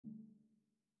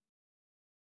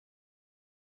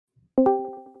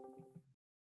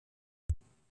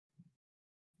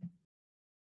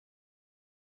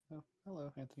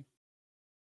Hello, Anthony.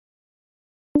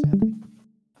 It's Anthony.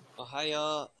 おは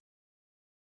よ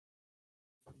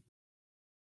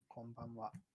こんばん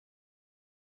は。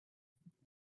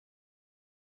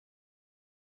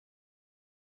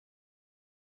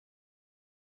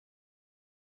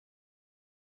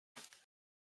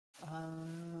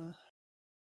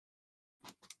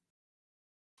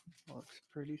Looks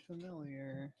pretty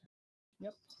familiar.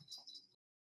 Yep.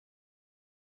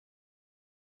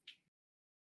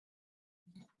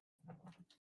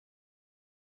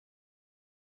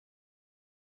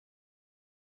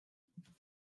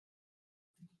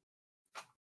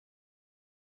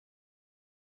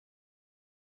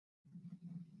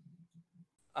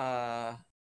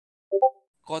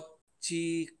こっ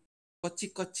ち、こっ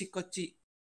ちこっちこっち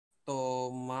と、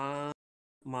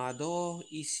窓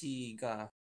石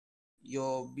が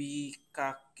呼び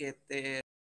かけて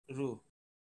る。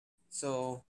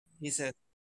So, he said,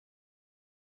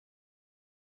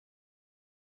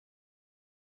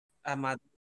 ま、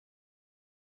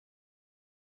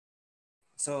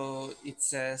so it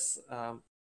says,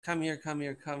 come here, come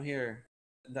here, come here.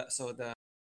 So the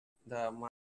the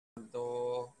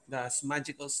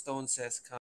magical stone says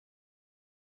come.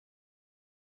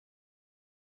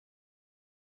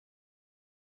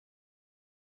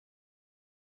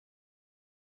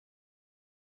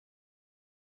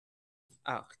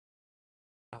 Ah,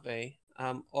 okay.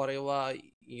 俺は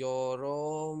よ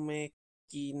ろめ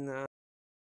きな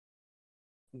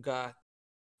が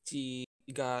ち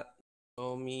が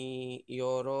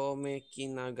よろめき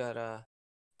ながら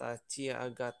立ち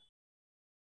上がっ、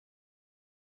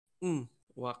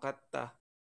わかった。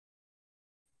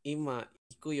今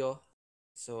行くよ。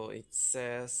So it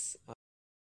says,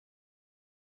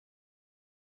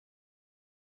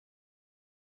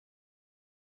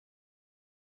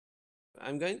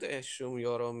 I'm going to assume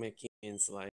yoromeki means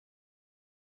like,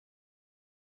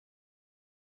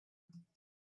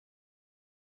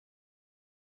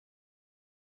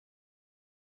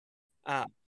 ah,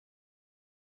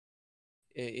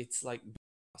 it's like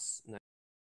boss.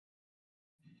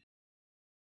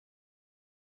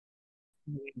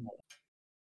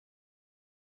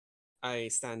 I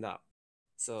stand up.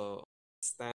 So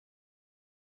stand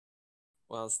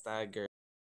while staggered.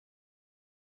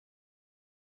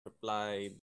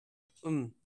 Reply,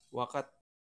 wakat,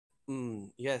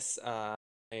 yes, I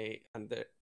under,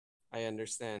 I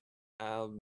understand.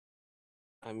 I'm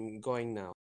going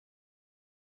now.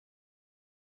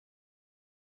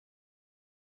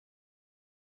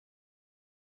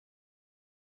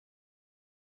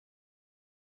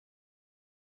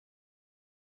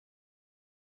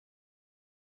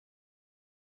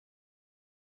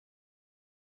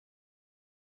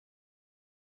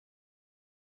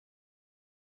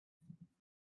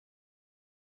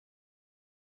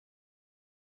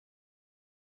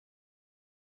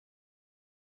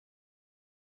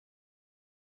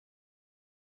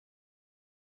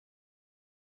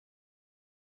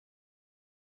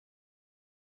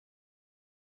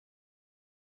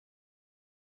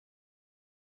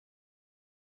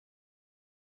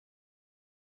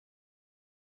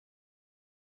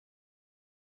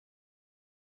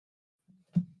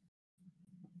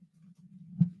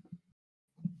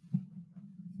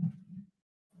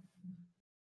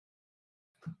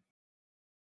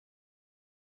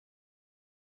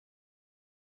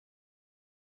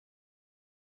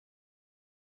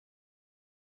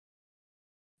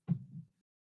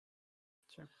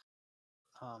 Sure.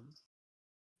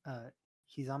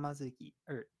 Hizamazuki.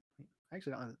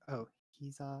 Actually,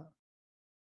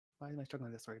 why am I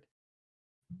struggling with this word?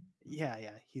 Yeah,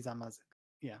 Hizamazuki.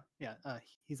 Yeah.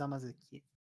 Hizamazuki.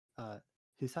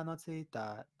 房のつい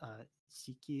た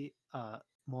敷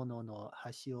物の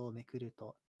端をめくる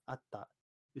とあった。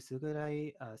薄暗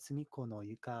い隅っこの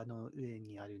床の上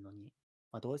にあるのに、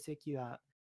銅石は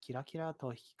キラキラ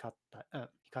と光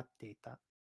っていた。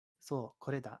そう、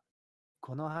これだ。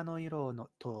この葉の色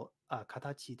と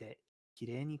形でき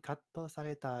れいにカットさ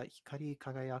れた光り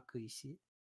輝く石。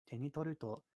手に取る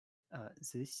と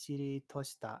ずっしりと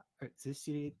した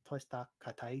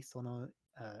硬いその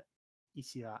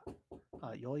石は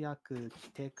ようやく来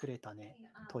てくれたね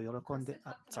と喜んで、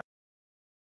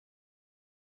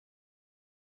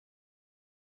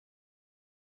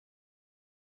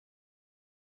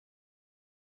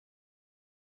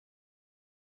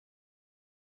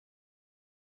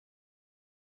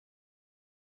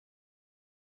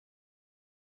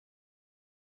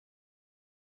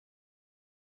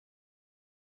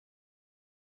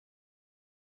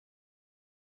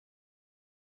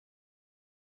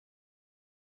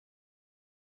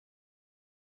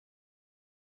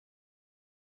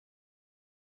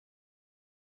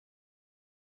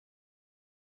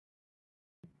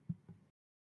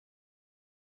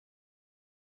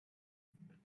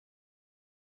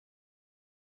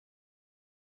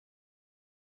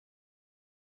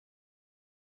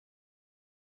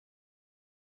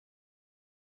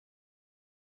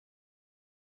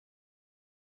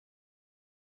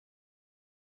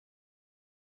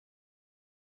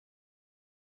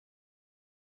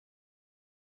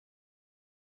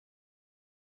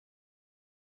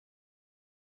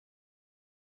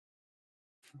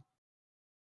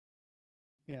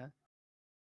Yeah.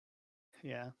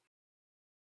 Yeah.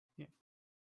 Yeah.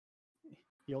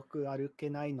 よく歩け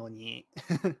ないのに。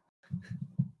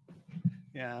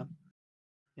Yeah.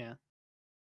 Yeah.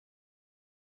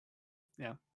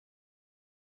 Yeah.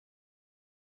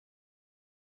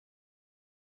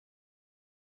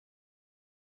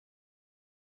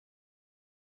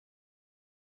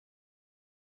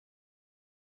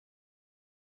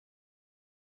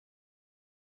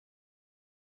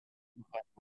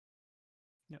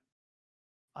 Yep.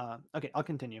 Okay, I'll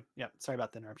continue. Yeah, sorry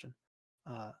about the interruption.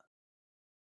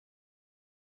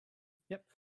 Yep.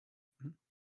 Mhm.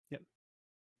 Yep.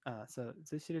 So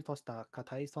ずっしりとした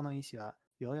硬いその石は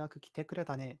ようやく来てくれ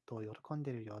たねと喜ん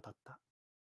でいるようだった。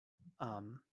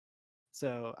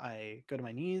So I go to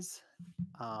my knees.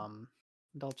 And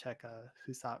I'll check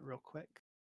Husat real quick.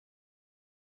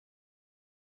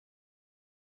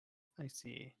 I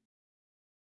see.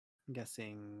 I'm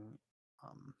guessing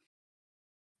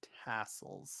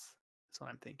tassels is what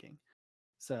I'm thinking.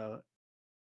 So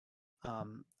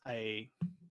I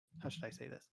how should I say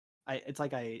this? It's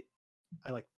like I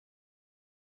like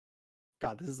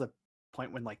God, this is a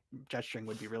point when like gesturing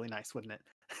would be really nice, wouldn't it?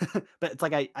 But it's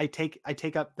like I take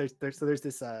up there's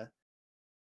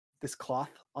this cloth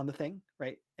on the thing,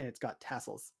 right? And it's got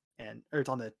tassels and or it's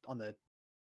on the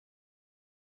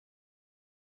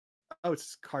oh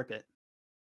it's carpet.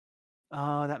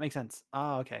 Oh, that makes sense.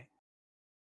 Oh, okay.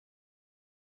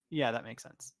 Yeah, that makes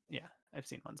sense. Yeah, I've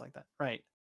seen ones like that. Right.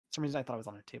 For some reason I thought it was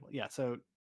on a table. Yeah, so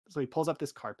he pulls up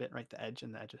this carpet, right? The edge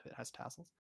and the edge of it has tassels.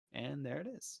 And there it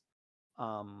is.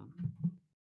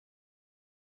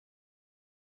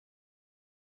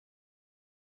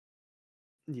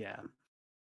 Yeah.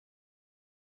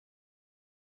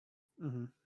 Hmm.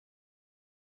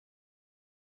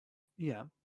 Yeah.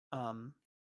 Um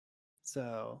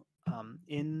so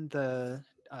in the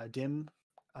dim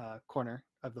corner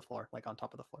of the floor, like on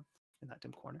top of the floor, in that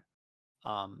dim corner,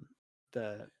 um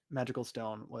the magical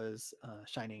stone was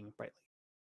shining brightly.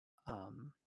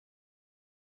 Um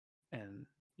and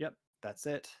yep, that's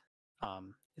it.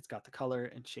 It's got the color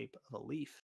and shape of a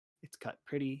leaf. It's cut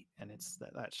pretty, and it's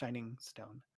that shining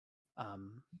stone.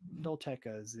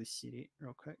 Dolteka Zushiri,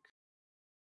 real quick.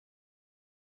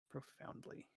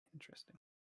 Profoundly interesting.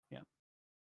 Yeah.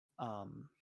 Um,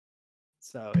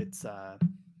 so it's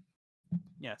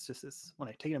yeah, it's just this. When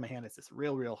I take it in my hand, it's this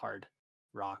real hard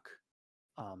rock,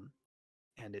 um,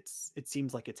 and it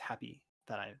seems like it's happy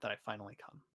that I finally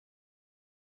come.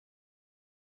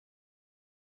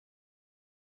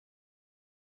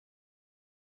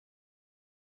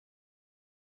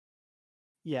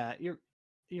 Yeah,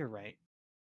 you're right.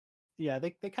 Yeah,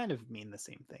 they kind of mean the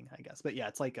same thing, I guess. But yeah,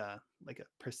 it's like a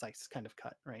precise kind of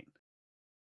cut, right?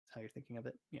 That's how you're thinking of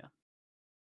it. Yeah.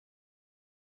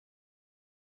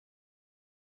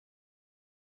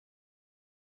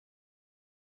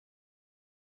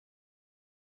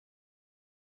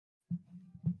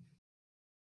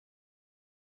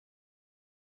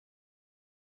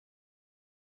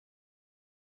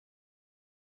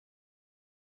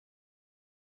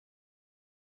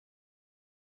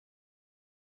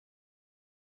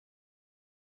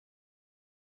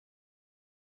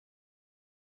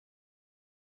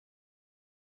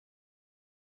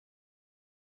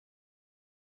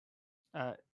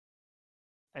 Uh,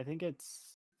 I think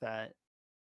it's that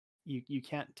you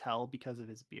can't tell because of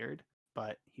his beard,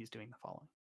 but he's doing the following.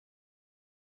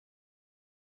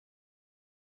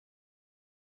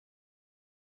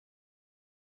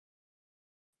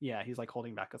 Yeah, he's like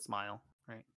holding back a smile,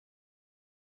 right?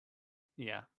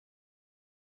 Yeah.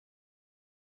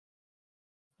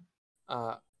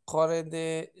 これ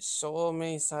で証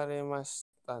明されまし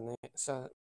たね。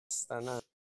したな。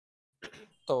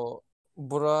と、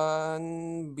ブラ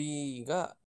ンビー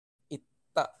が言っ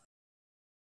た。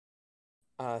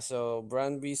So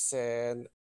Branby said,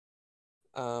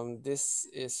 this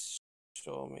is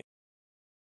show me.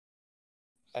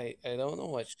 I don't know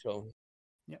what show me.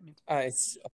 Yeah.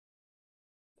 It's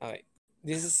alright.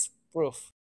 This is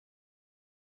proof.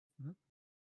 Mhm.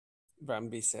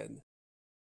 Branby said.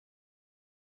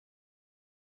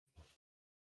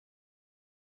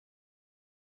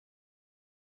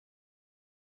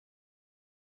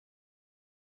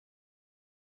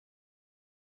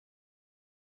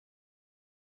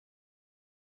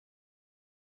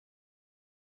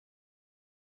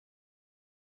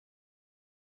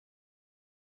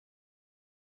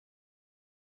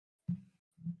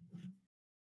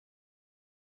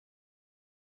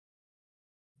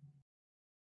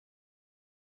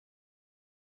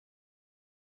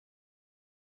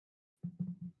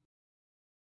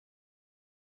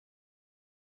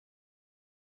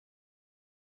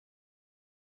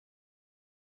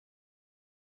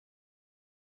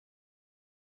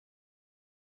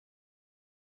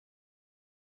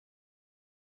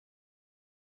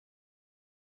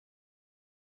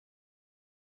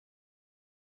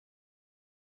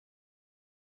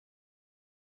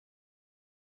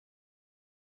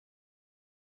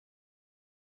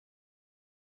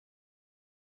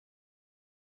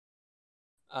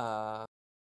 あ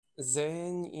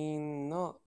全員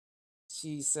の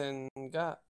視線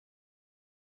が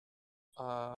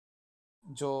あ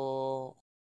上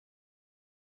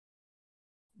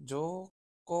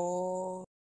皇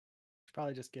Should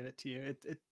probably just give it to you.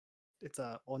 It's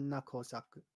a onna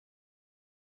kosaku.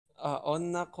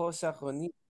 女公爵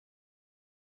に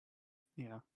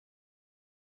Yeah,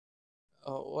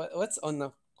 what's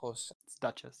女公爵 it's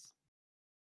Duchess.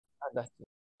 だっけ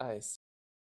I see.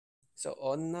 So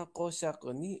女公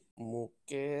爵に向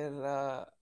け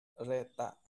られ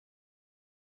た。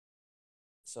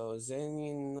So 全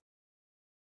員の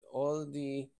all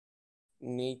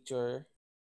nature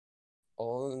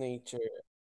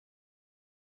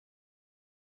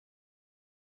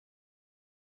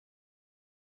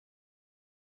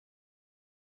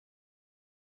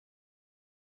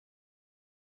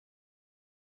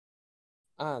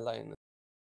line.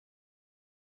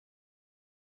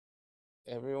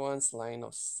 Everyone's line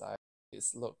of sight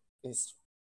is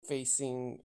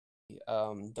facing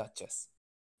Duchess.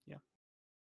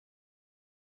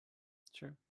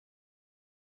 Sure.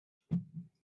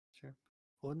 Sure.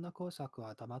 女公爵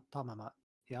は黙ったまま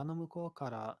部屋の向こうか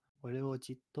ら俺を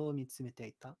じっと見つめて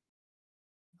いた。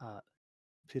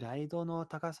プライドの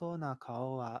高そうな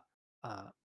顔は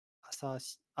朝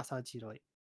白い。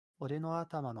俺の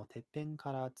頭のてっぺん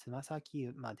からつま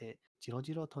先までじろ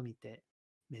じろと見て、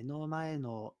目の前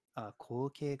の光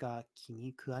景が気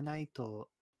に食わないと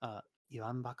言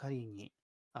わんばかりに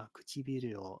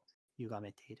唇を歪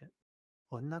めている。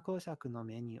女公爵の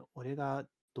目に俺が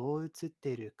どう映って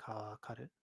いるかわか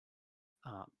る。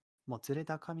もつれ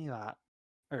た髪は、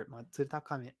もつれた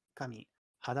髪、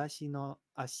裸足の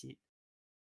足、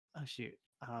石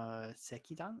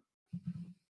段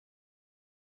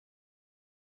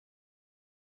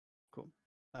Cool.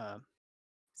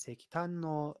 石炭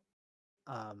の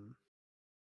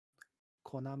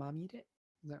粉まみれ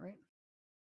Is that right?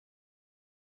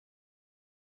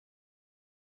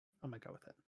 I'm gonna go with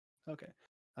it. Okay.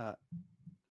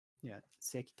 Yeah.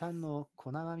 石炭の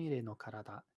粉まみれの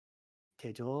体。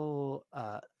手錠を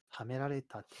はめられ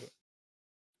た手。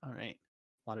Alright.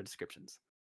 A lot of descriptions.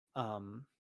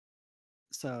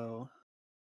 So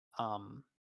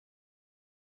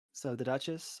the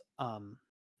Duchess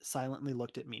silently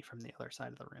looked at me from the other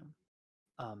side of the room.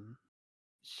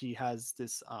 She has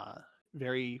this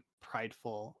very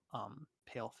prideful,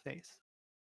 pale face.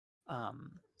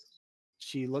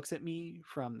 She looks at me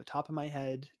from the top of my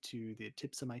head to the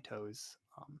tips of my toes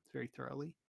very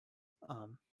thoroughly.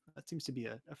 That seems to be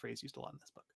a phrase used a lot in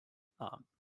this book.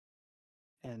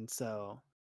 And so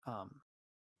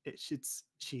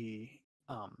she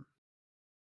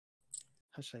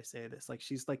how should I say this? Like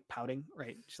she's like pouting,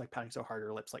 right? She's like pouting so hard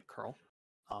her lips like curl.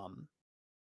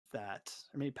 That,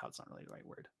 or maybe pout's not really the right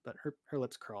word, but her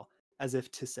lips curl as if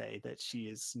to say that she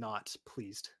is not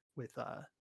pleased with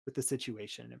the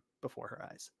situation before her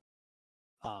eyes.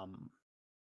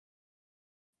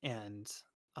 And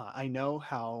I know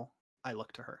how I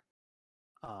look to her.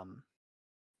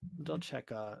 I'll check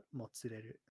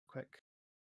Motsureru quick.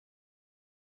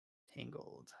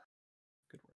 Tangled.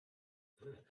 Good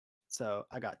word. So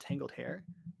I got tangled hair.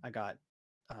 I got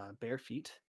bare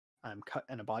feet. I'm cut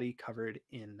and a body covered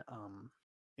in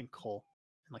coal,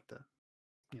 and like the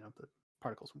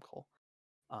particles from coal.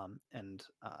 And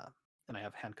I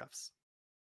have handcuffs.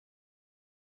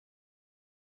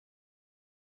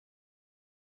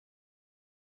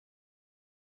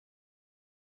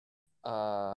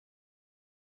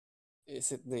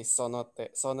 Is it the その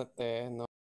手の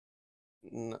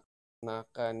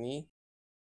中に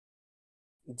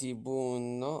自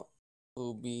分の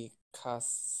首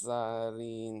飾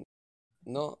り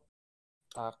の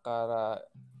宝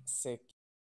石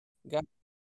が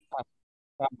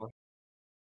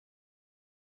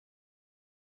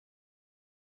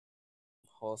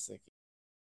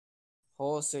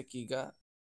宝石が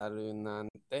あるなん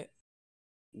て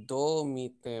どう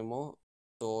見ても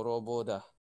泥棒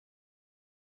だ。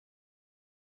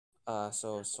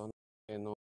そう、その手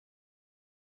の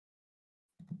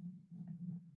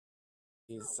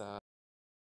膝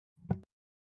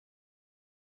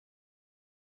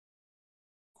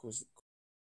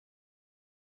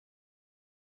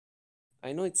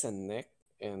I know it's a neck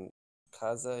and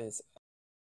Kaza is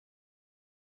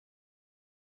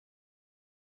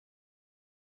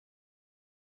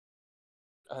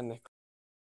a neck.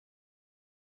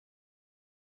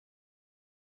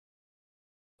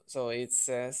 So it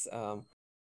says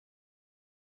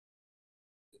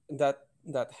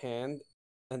that hand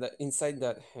and inside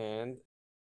that hand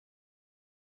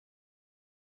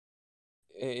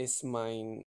is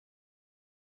my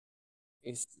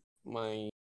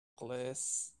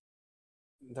necklace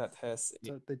that has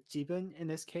So the jibun in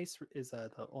this case is the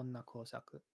onna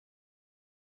kosaku.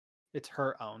 It's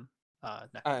her own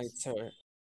necklace. it's her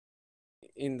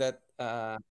in that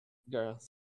girl's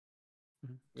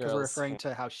Because we're girl's referring hand.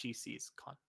 to how she sees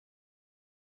Kon.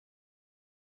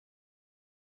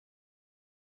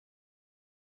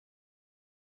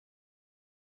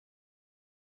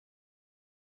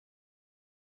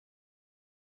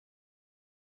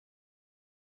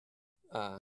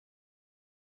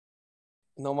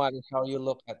 No matter how you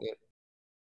look at it.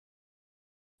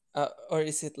 Or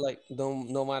is it like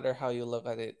no matter how you look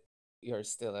at it, you're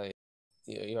still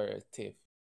you're a thief?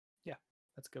 Yeah,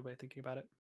 that's a good way of thinking about it.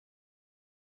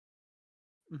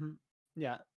 Mm-hmm.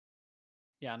 Yeah,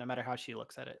 yeah. No matter how she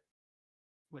looks at it,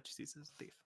 which sees as a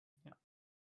thief. Yeah.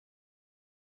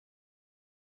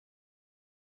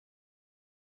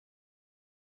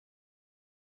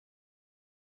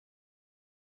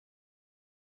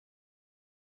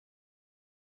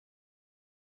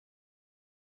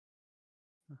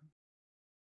 Mhm.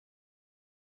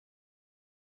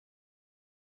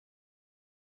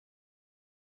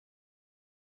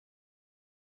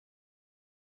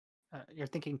 You're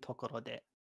thinking tokoro de.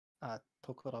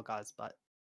 Tokoro ga's but.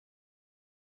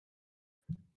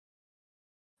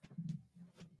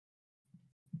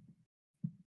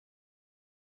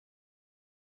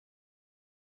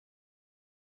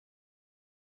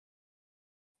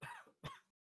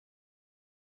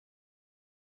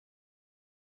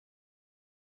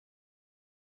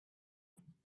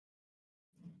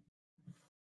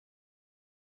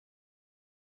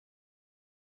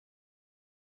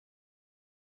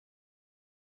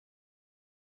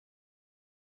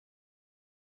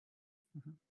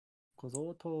 Mhm. 小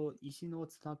僧と石の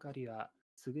つながりは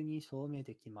すぐに証明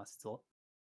できますぞ。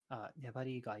粘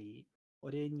りがいい。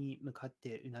俺に向かっ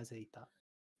てうなずいた。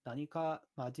何か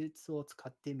魔術を使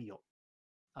ってみよ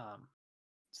う。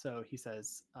So he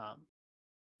says,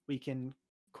 we can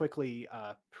quickly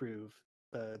prove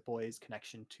the boy's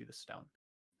connection to the stone.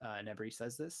 And Nebri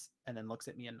says this, and then looks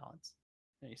at me and nods.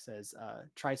 And he says,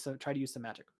 try to use some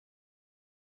magic.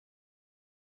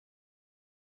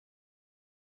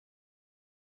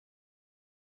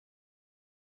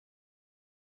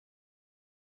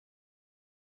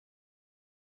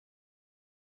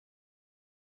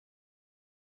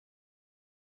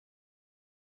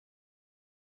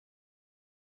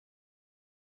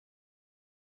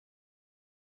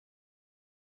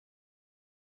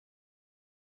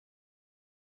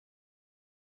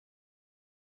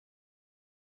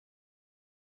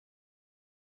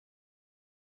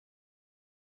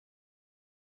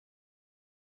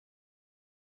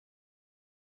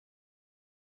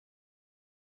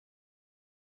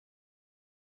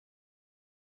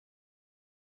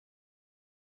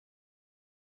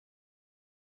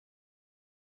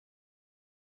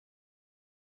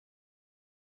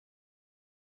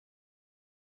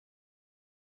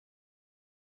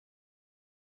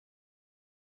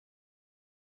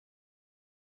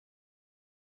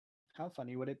 How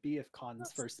funny would it be if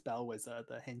Khan's first spell was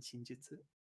the Henshin Jutsu?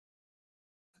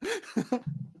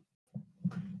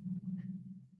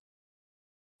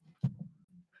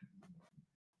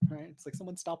 Right? It's like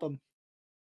someone stop him.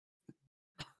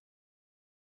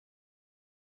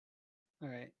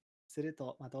 Alright. する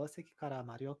と魔導石から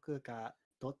魔力が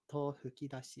どっと吹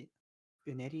き出し、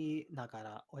うねりなが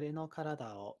ら俺の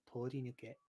体を通り抜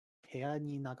け、部屋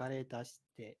に流れ出し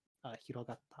て広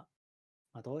がった。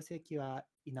魔導石は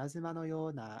稲妻のよ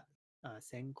うな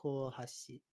閃光を発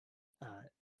し、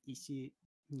石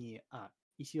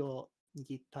石を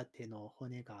握った手の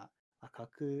骨が赤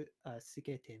く透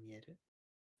けて見える。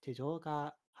手錠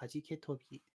が弾け飛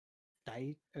び、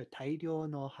大量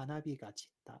の花火が散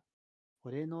った。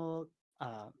俺の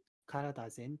体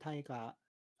全体が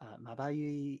まばゆ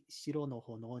い白の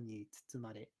炎に包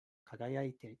まれ、輝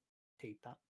いてい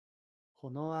た。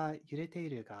炎は揺れてい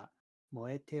るが、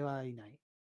燃えてはいない。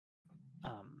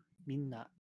みんな、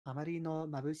あまりの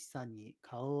眩しさに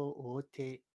顔を覆っ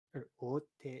て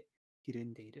ひる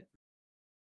んでいる。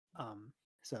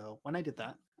So when I did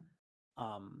that,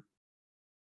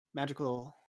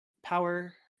 magical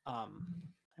power, I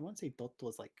want to say dot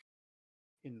was like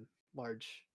in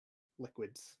large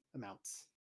liquids amounts,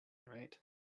 right?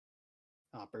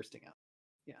 Bursting out.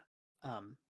 Yeah.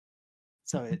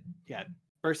 So it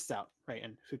bursts out, right?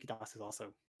 And Fukidas is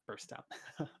also burst out.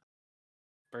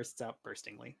 Bursts out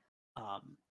burstingly.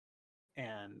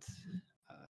 And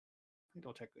maybe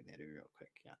I'll check Uneru real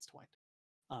quick. Yeah, it's twined.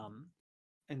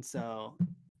 And so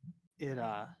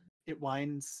it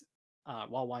winds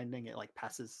while winding, it like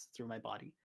passes through my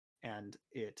body, and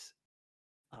it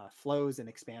flows and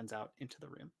expands out into the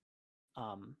room.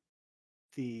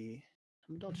 I'm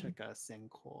gonna double check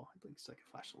Senko. I think it's like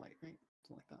a flashlight, right?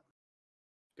 Something like that.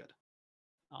 Good.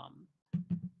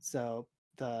 So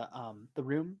the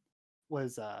room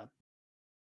was how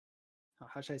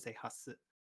should I say hasu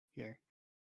here?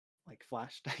 Like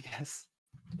flashed, I guess.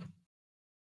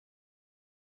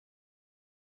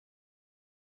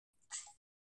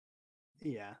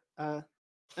 Yeah.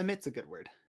 Emit's a good word.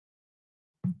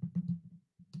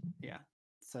 Yeah.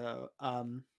 So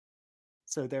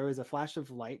there was a flash of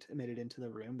light emitted into the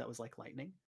room that was like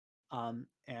lightning.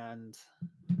 And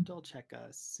I'll check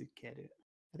sukeru.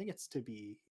 I think it's to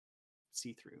be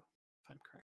see-through, if I'm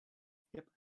correct. Yep.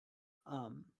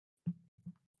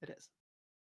 It is.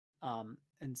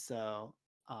 And so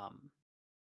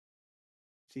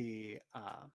the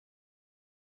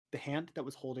hand that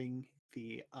was holding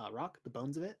the rock, the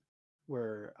bones of it,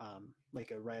 were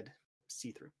like a red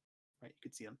see-through, right? You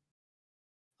could see them.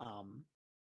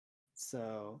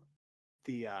 So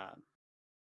the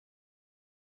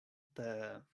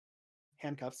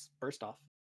handcuffs burst off,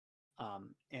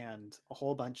 and a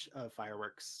whole bunch of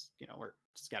fireworks, were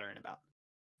scattering about.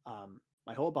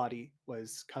 My whole body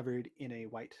was covered in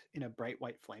a bright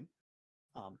white flame,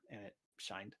 and it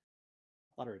shined.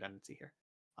 A lot of redundancy here.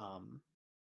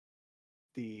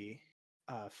 The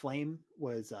flame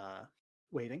was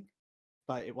waving,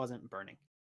 but it wasn't burning.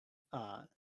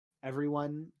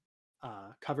 Everyone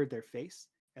covered their face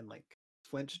and like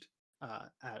flinched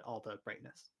at all the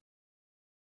brightness.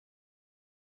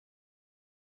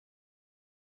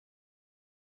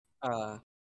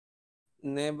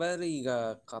 Nebari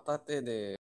が片手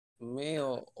で目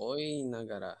を追いな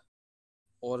がら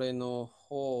俺の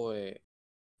方へ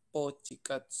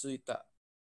近づいた。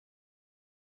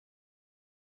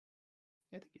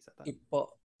I think he said that. 一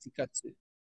歩近づいた。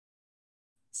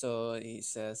So he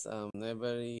says,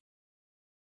 Nebari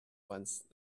wants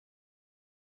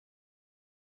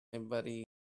Nebari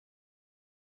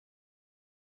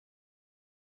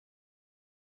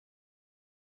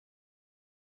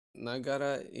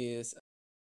Nagara is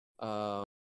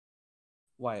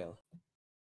while.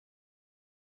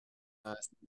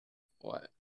 What?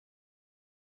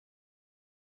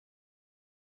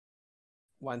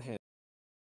 One hand.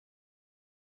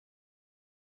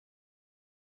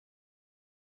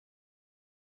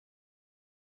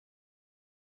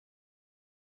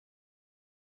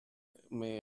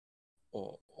 Me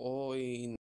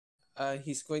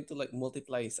he's going to like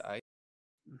multiply his eyes.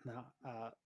 No.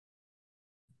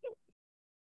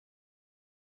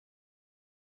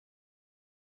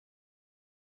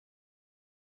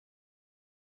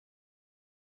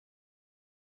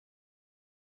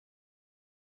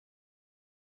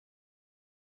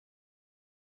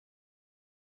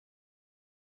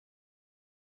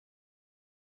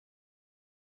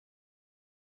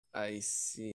 I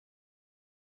see.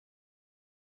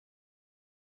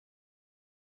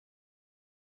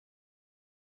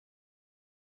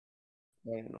 I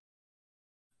don't know.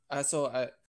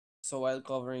 So while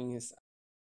covering his,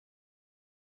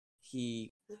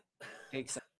 he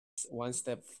takes one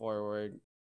step forward,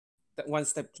 one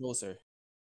step closer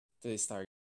to his target.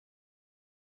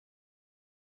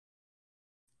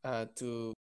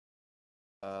 To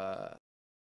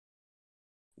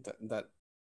that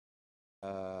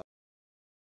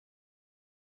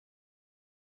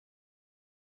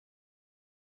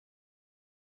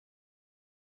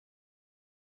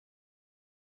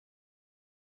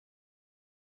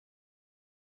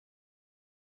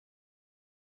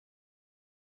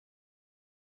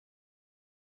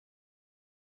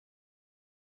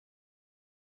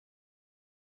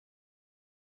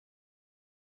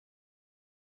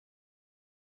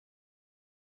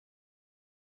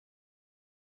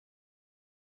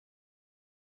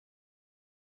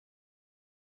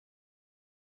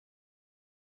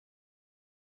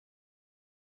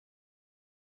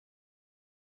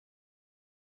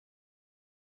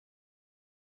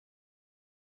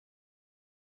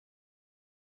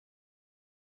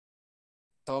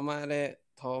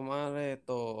tomare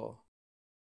to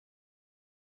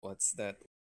what's that?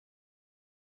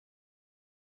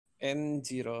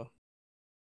 Enjiro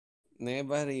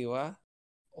nebari wa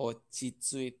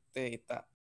ochitsuite ita.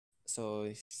 So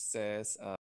he says,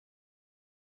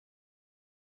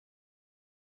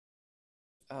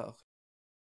 oh,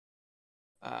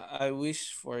 I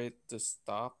wish for it to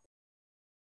stop.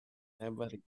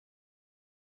 Nebari.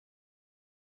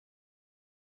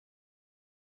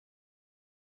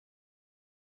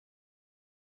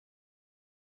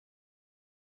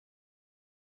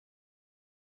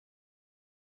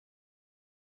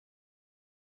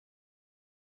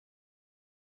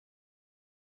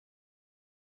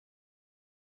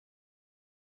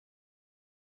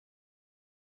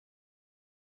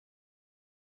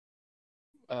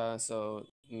 So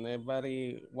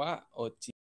nebari wa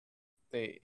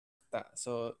ochite ta.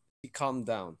 So he calmed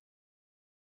down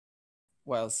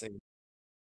while saying.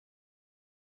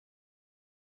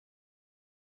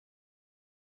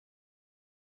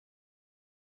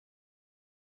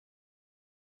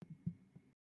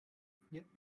 Yep.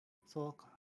 そう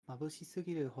か。眩しす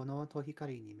ぎる炎と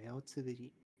光に目をつぶ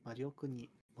り、魔力に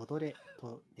戻れ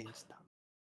と念じた。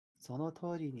その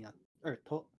通りになっ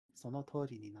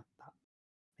た。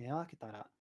目を開けたら、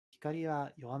光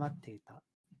は弱まっていた。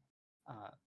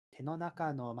手の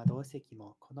中の魔導石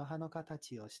もこの葉の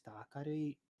形をした明る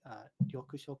い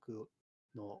緑色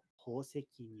の宝石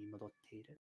に戻ってい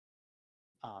る。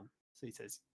So he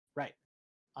says, right.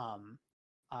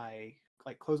 I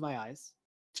like close my eyes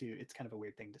to. It's kind of a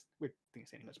weird thing to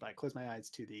say in English, but I close my eyes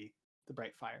to the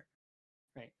bright fire,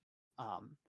 right?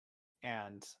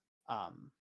 And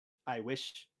I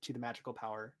wish to the magical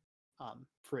power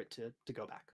for it to go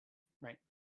back, right?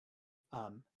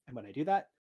 And when I do that,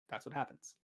 that's what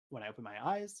happens. When I open my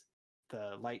eyes,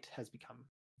 the light has become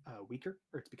weaker,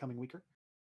 or it's becoming weaker.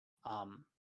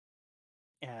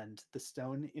 And the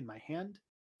stone in my hand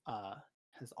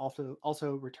has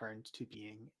also returned to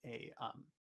being a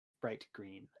bright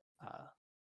green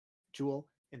jewel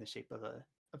in the shape of a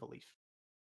leaf.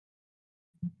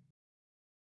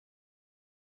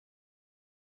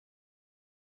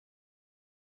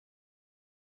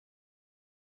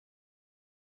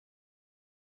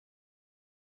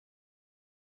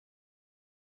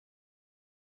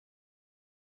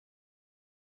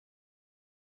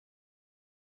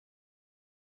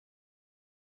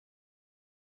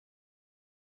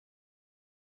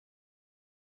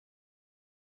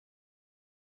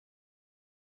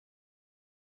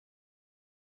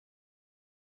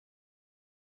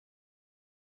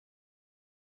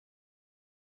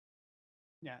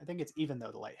 Yeah, I think it's even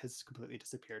though the light has completely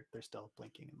disappeared, they're still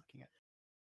blinking and looking at it.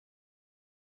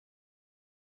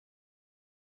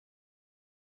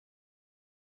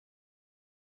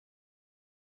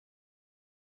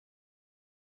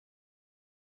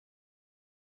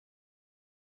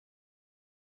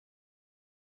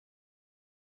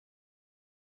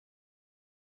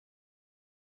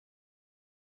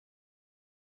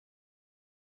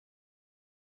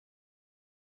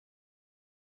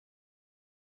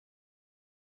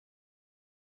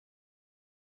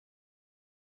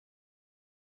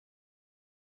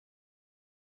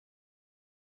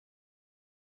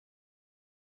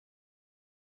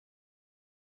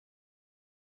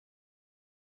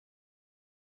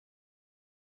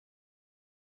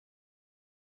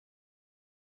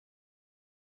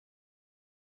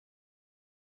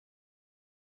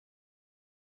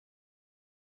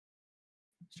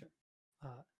 Sure.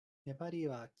 粘り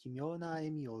は奇妙な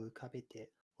笑みを浮かべ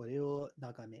て俺を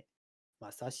眺め、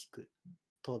まさしく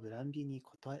とブランビに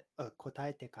答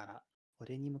えてから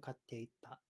俺に向かって言っ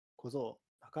た。小僧、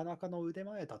なかなかの腕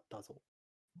前だったぞ。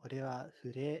俺は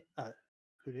震え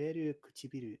る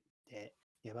唇で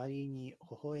粘りに微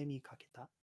笑みかけた。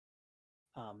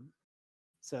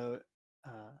So,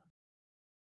 how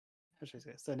should I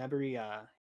say this? So Nebari,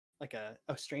 like a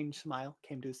strange smile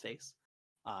came to his face,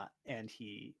 and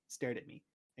he stared at me,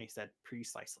 and he said,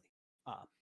 "Precisely,"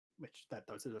 which that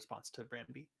was his response to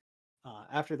Branby.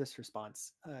 After this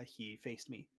response, he faced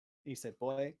me. And he said,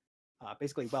 "Boy,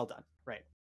 basically, well done, right?"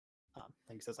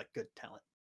 Like he says, like good talent.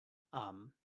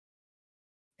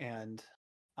 And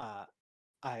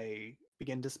I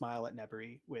begin to smile at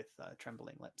Nebari with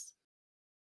trembling lips.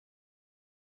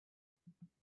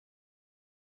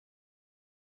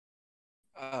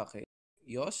 Okay.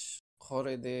 よし。こ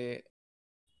れで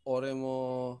俺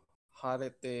も晴れ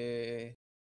て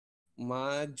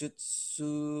魔術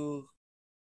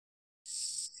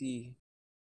師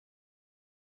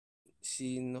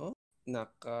の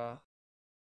中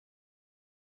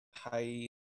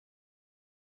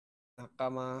仲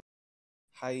間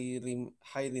入り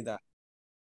だ。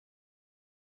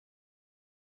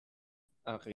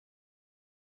Okay.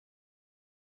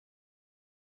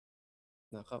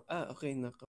 Okay.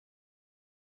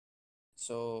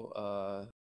 So,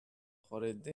こ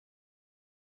れで、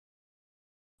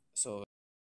so,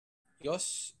 よ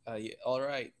し、all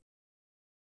right.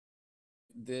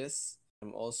 This,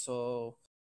 I'm also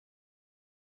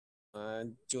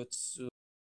jutsu.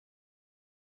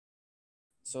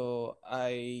 So,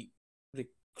 I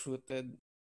recruited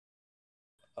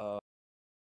a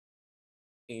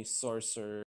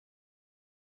sorcerer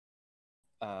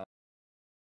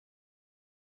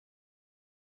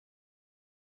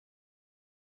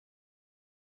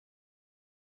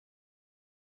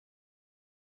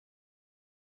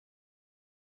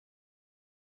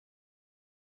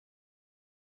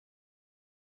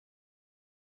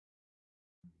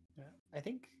I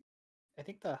think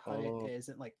the harete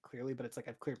isn't like clearly, but it's like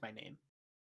I've cleared my name.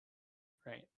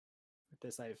 Right. With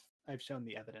this, I've shown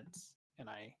the evidence, and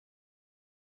I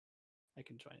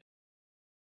can join it.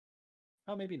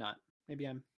 Oh, maybe not. Maybe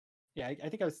I'm. Yeah, I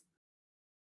think I was.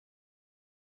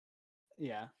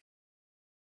 Yeah.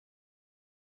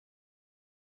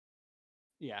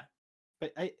 Yeah.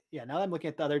 But now that I'm looking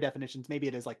at the other definitions, maybe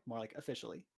it is like more like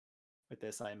officially. With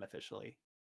this, I am officially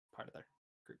part of their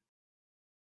group.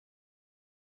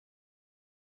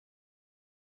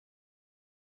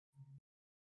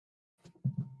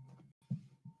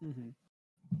 Mm-hmm.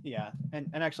 Yeah, and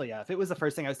actually, yeah, if it was the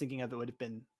first thing I was thinking of, it would have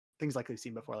been things like we've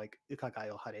seen before, like ukagai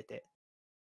o harete,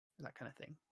 that kind of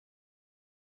thing.